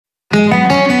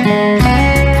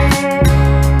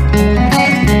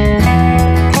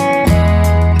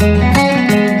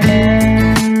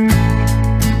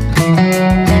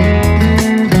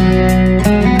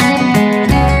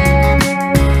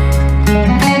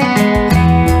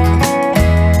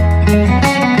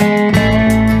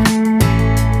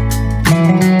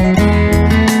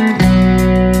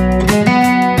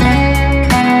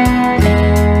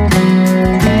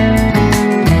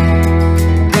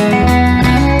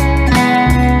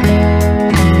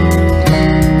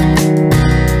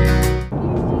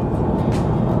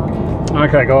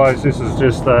Okay guys, this is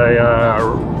just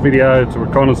a video. It's a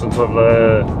reconnaissance of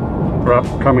our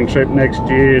upcoming trip next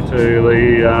year to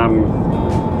the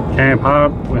Camp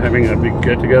Hart. We're having a big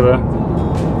get together,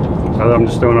 so I'm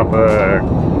just doing up a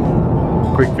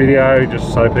quick video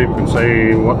just so people can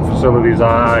see what the facilities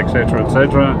are, etc,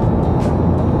 etc.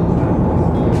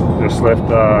 Just left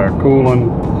Coolin,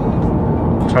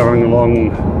 travelling along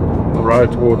the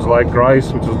road towards Lake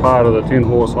Grace, which is part of the Tin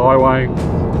Horse Highway,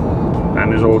 and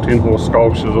there's all tin horse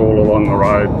sculptures all along the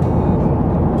road.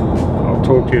 I'll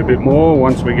talk to you a bit more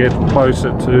once we get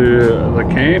closer to the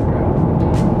camp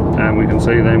and we can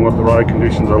see then what the road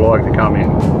conditions are like to come in.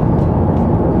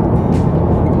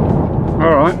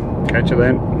 Alright, catch you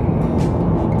then.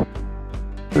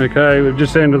 Okay, we've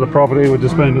just entered the property. We've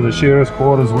just been to the shearers'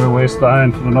 quarters where we're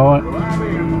staying for the night,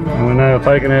 and we're now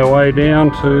taking our way down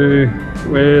to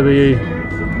where the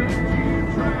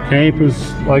camp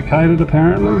is located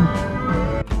apparently.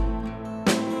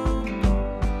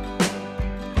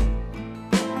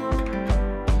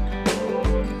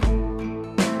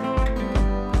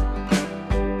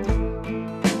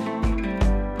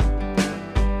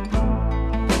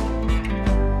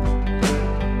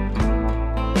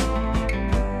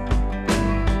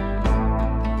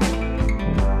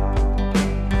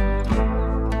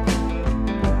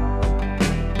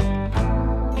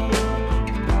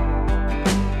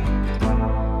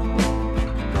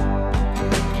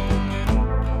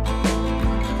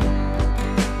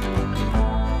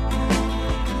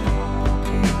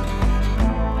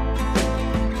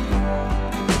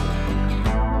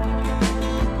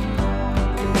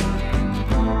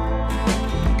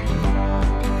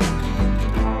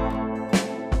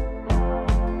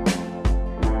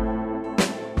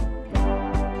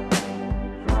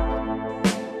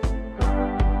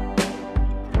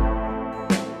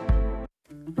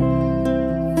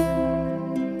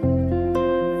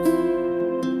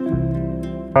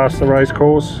 Past the race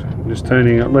course, just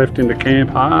turning it left into Camp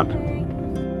Hart.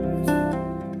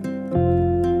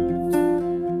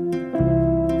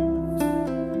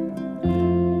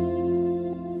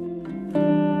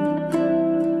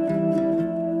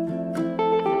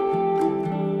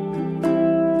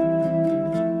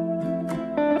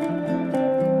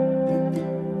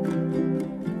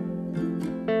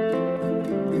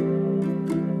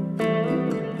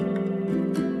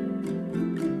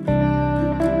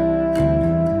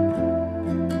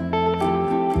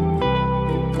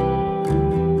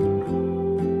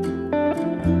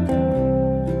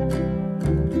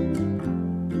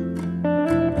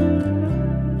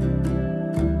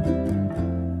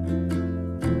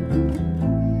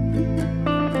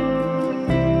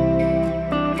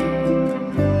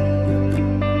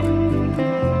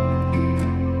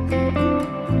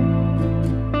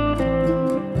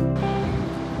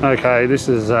 Okay, this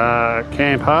is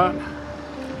Camp Hart.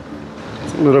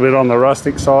 It's a little bit on the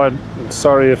rustic side.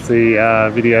 Sorry if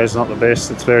the video is not the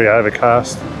best, it's very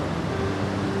overcast.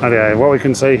 Okay, what we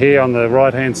can see here on the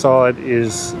right hand side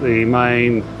is the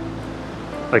main,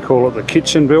 they call it the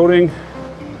kitchen building.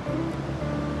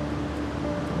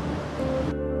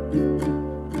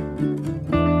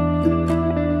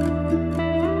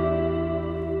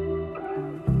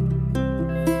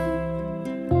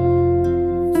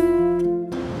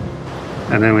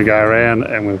 And then we go around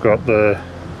and we've got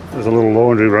there's a little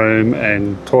laundry room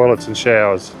and toilets and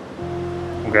showers.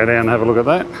 We'll go down and have a look at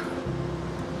that.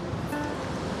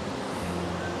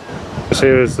 This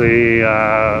here is the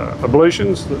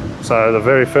ablutions. So the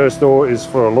very first door is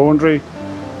for a laundry,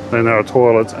 then there are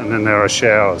toilets, and then there are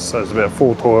showers. So there's about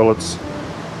 4 toilets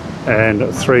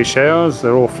and 3 showers.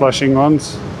 They're all flushing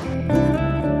ones.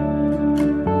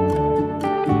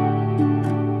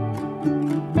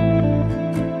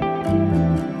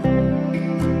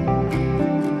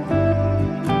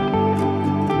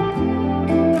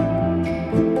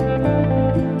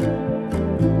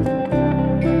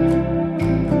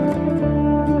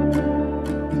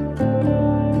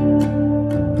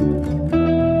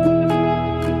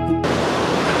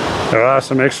 There are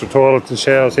some extra toilets and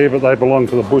showers here, but they belong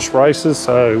to the bush races,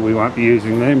 so we won't be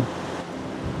using them.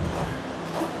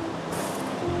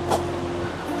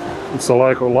 It's the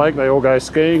local lake they all go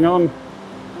skiing on.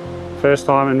 First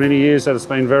time in many years that it's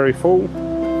been very full.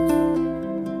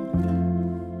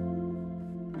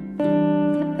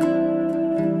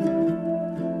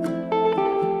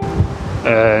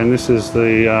 And this is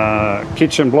the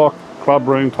kitchen block, club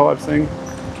room type thing.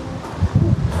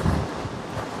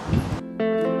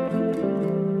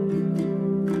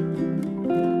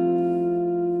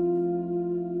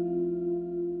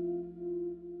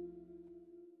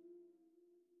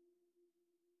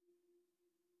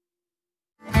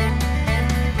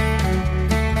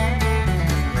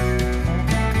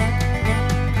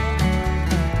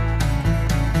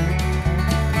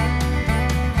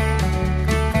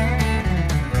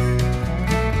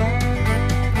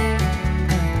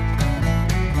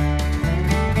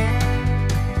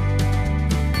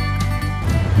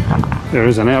 There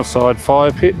is an outside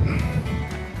fire pit.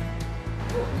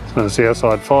 So there's the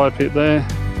outside fire pit there.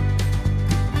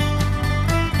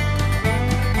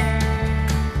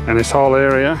 And this whole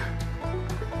area,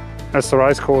 that's the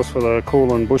race course for the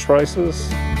Coolin bush races.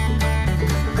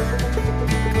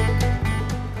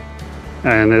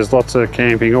 And there's lots of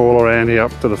camping all around here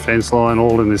up to the fence line,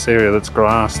 all in this area that's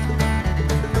grassed.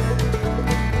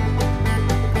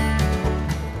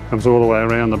 Comes all the way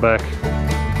around the back.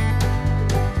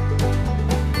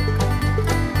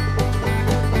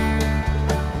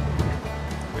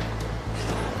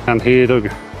 And here to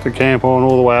camp on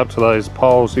all the way up to those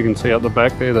poles you can see up the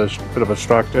back there. There's a bit of a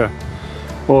structure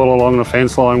all along the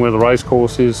fence line where the race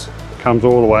course is, comes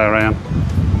all the way around.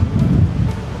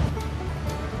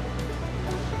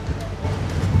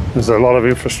 There's a lot of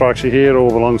infrastructure here, it all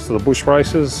belongs to the bush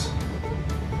races.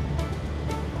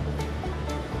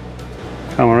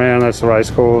 Come around, that's the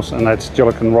race course, and that's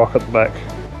Gillikin Rock at the back.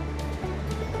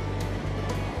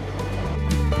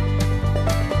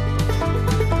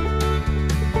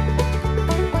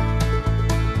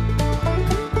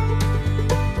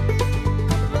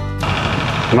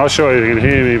 I'm not sure you can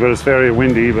hear me, but it's very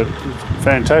windy, but it's a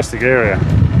fantastic area.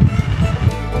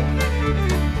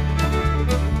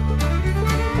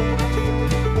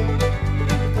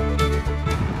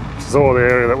 This is all the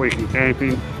area that we can camp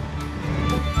in.